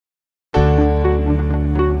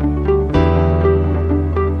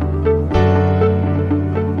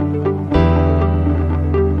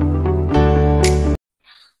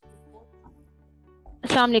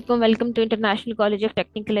Assalamu alaikum. Welcome to International College of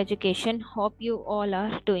Technical Education. Hope you all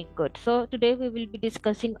are doing good. So today we will be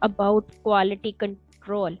discussing about quality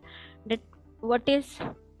control. That what is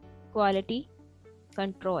quality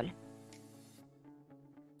control?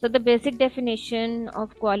 So the basic definition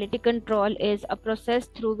of quality control is a process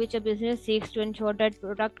through which a business seeks to ensure that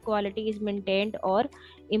product quality is maintained or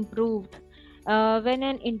improved. When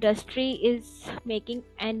an industry is making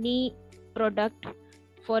any product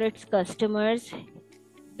for its customers,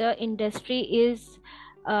 the industry is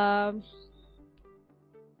um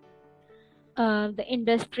the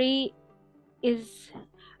industry is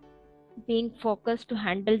being focused to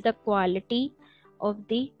handle the quality of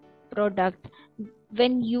the product.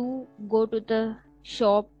 When you go to the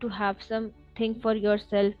shop to have something for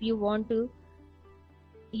yourself, you want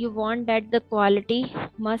that the quality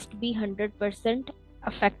must be 100%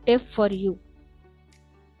 effective for you.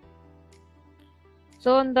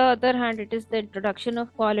 So on the other hand, it is the introduction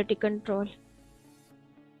of quality control.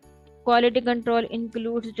 Quality control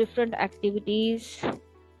includes different activities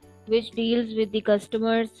which deals with the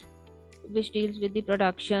customers, which deals with the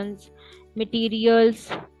productions, materials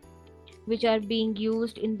which are being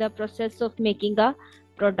used in the process of making a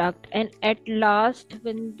product, and at last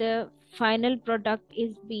when the final product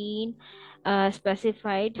is being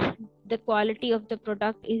specified, the quality of the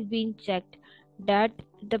product is being checked, that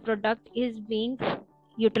the product is being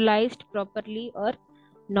utilized properly or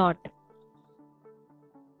not.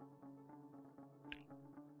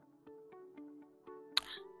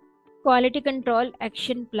 Quality control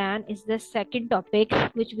action plan is the second topic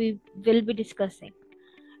which we will be discussing.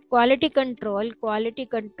 Quality control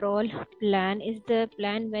plan is the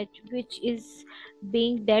plan which is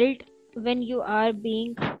being dealt when you are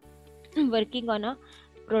being working on a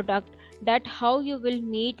product, that how you will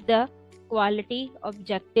meet the quality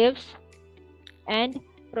objectives and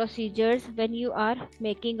procedures when you are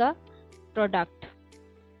making a product.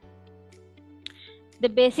 The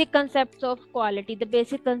basic concepts of quality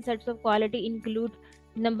include: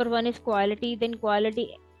 number one is quality, then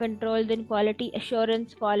quality control, then quality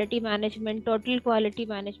assurance, quality management, total quality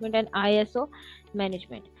management, and ISO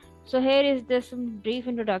management. So here is this some brief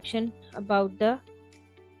introduction about the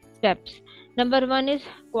steps. Number one is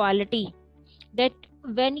quality, that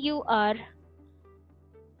when you are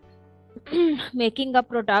making a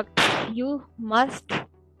product, you must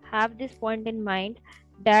have this point in mind,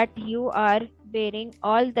 that you are bearing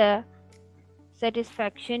all the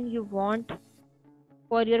satisfaction you want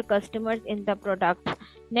for your customers in the product.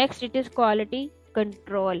 Next, it is quality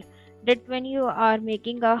control, that when you are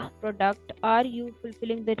making a product, are you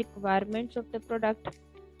fulfilling the requirements of the product?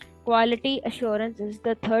 Quality assurance is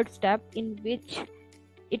the third step, in which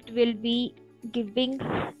it will be giving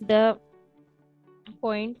the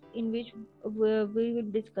points in which we will be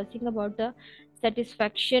discussing about the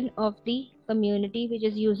satisfaction of the community which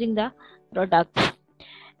is using the product.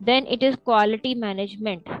 Then it is quality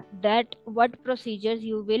management, that what procedures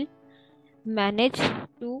you will manage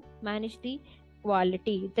to manage the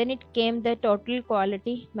quality. Then it came the total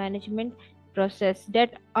quality management process,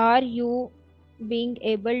 that are you being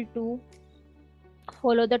able to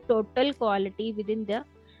follow the total quality within the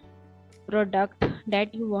product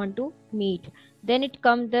that you want to meet. Then it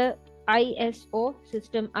comes the ISO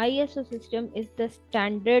system. ISO system is the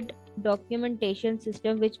standard documentation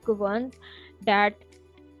system which governs that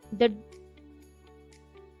the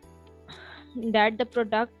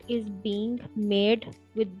product is being made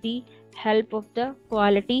with the help of the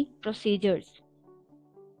quality procedures.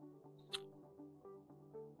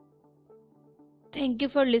 Thank you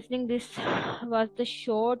for listening. This was the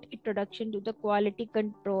short introduction to the quality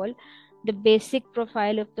control, the basic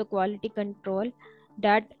profile of the quality control,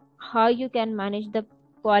 that how you can manage the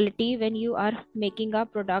quality when you are making a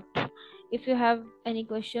product. If you have any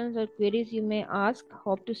questions or queries, you may ask.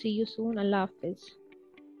 Hope to see you soon. Allah Hafiz.